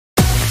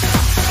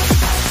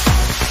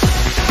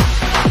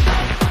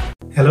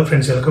Hello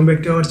friends, welcome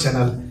back to our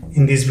channel.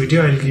 In this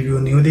video, I will give you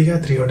New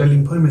Digha 3 hotel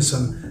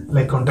information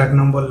like contact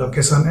number,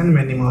 location and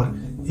many more.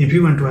 If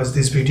you want to watch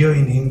this video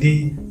in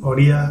Hindi,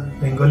 Odia,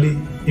 Bengali,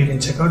 you can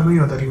check out my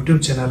other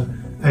YouTube channel.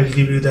 I will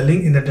give you the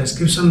link in the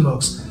description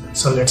box.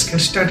 So let's get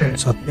started.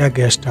 Satya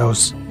Guest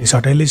House. This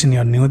hotel is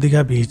near New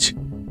Digha beach.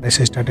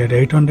 Price started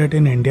 800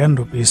 in Indian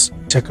rupees.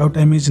 Checkout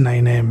time is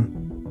 9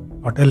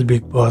 am. Hotel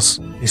Big Boss.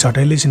 This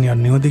hotel is near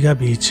New Digha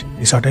beach.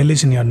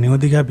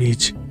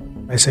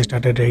 Price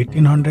started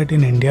 1800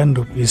 in Indian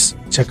rupees.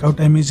 Checkout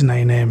time is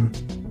 9 am.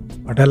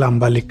 Hotel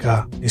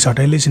Ambalika. This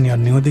hotel is near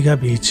New Digha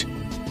beach.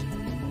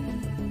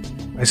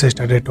 Price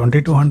started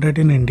 2200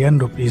 in Indian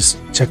rupees.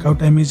 Checkout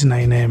time is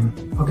 9 am.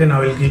 Okay,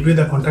 now I will give you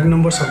the contact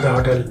numbers of the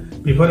hotel.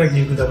 Before I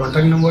give you the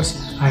contact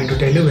numbers, I need to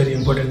tell you very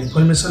important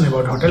information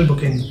about hotel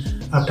booking.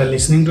 After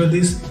listening to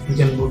this, you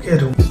can book a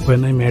room.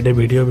 When I made a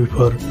video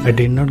before, I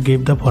did not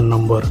give the phone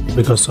number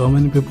because so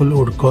many people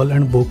would call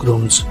and book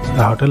rooms.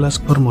 The hotel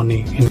asks for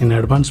money in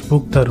advance,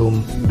 book the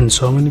room, and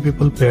so many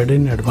people paid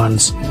in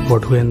advance.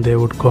 But when they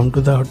would come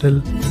to the hotel,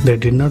 they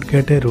did not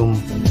get a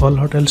room. All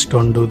hotels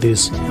don't do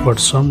this, but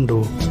some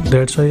do.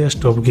 That's why I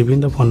stopped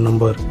giving the phone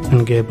number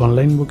and gave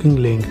online booking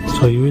link,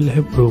 so you will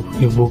have proof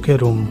you book a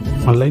room.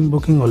 Online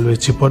booking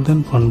always cheaper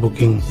than phone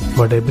booking.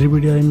 But every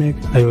video I make,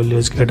 I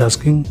always get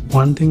asking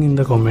one thing in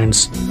the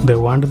comments. They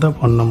want the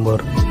phone number.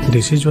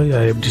 This is why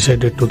I have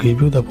decided to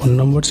give you the phone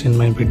numbers in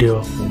my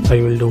video.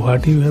 I will do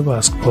what you have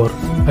asked for.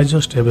 I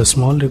just have a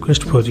small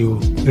request for you.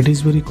 It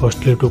is very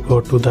costly to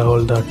go to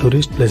all the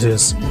tourist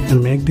places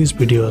and make these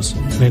videos.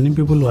 Many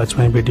people watch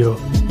my video,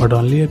 but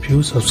only a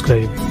few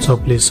subscribe. So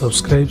please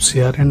subscribe,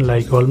 share and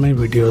like all my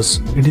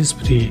videos. It is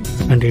free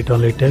and it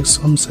only takes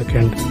some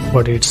second,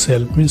 but it's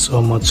helped me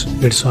so much.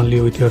 It's only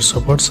with your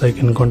supports I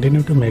can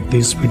continue to make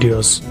these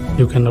videos.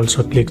 You can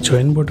also click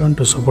join button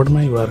to support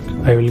my work.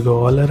 I will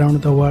go all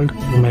around the world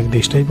to make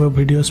this type of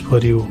videos for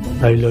you.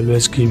 I will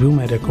always give you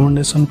my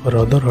recommendation for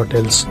other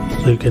hotels,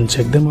 so you can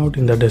check them out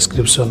in the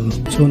description.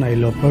 Soon I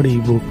will upload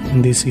ebook.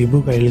 In this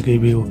ebook I will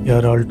give you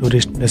your all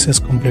tourist places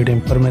complete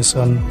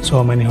information,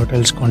 so many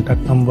hotels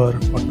contact number,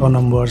 photo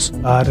numbers,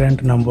 car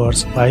rent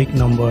numbers, bike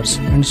numbers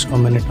and so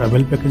many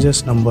travel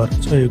packages number,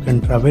 so you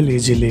can travel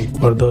easily.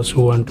 For those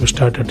who want to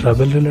start a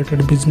travel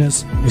related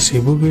business, this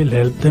ebook will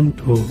help them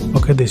too.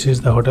 Okay, this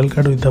is the hotel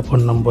card with the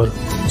phone number,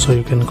 so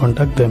you can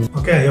contact them.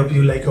 Okay, I hope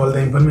you like all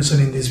the information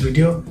in this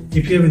video.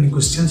 If you have any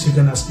questions, you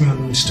can ask me on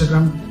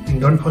Instagram, and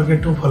don't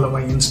forget to follow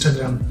my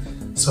Instagram.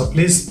 So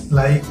please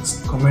like,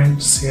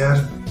 comment,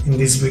 share in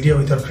this video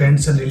with your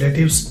friends and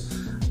relatives.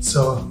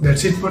 So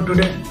that's it for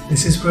today.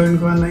 This is Praveen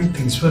Kuanai.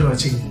 Thanks for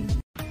watching.